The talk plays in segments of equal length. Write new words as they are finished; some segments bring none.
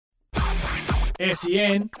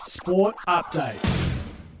SEN Sport Update.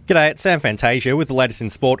 G'day, it's Sam Fantasia with the latest in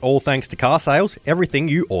sport, all thanks to car sales, everything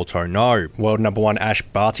you auto know. World number one Ash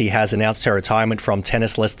Barty has announced her retirement from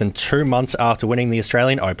tennis less than 2 months after winning the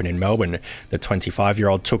Australian Open in Melbourne. The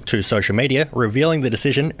 25-year-old took to social media, revealing the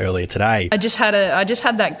decision earlier today. I just had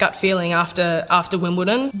that gut feeling after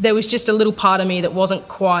Wimbledon. There was just a little part of me that wasn't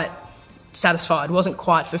quite satisfied, wasn't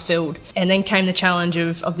quite fulfilled. And then came the challenge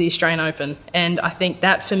of the Australian Open. And I think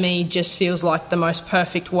that for me just feels like the most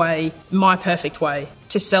perfect way, my perfect way,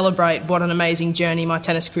 to celebrate what an amazing journey my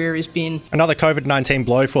tennis career has been. Another COVID-19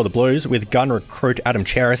 blow for the Blues, with gun recruit Adam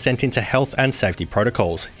Chera sent into health and safety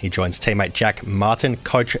protocols. He joins teammate Jack Martin,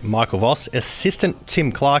 coach Michael Voss, assistant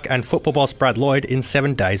Tim Clark and football boss Brad Lloyd in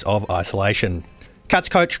 7 days of isolation. Cats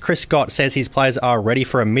coach Chris Scott says his players are ready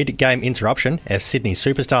for a mid-game interruption if Sydney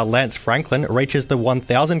superstar Lance Franklin reaches the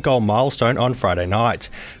 1,000-goal milestone on Friday night.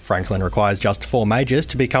 Franklin requires just 4 majors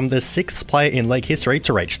to become the 6th player in league history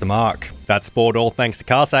to reach the mark. That's sport, all thanks to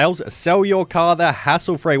car sales. Sell your car the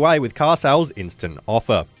hassle-free way with car sales instant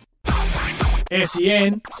offer.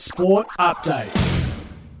 SEN Sport Update.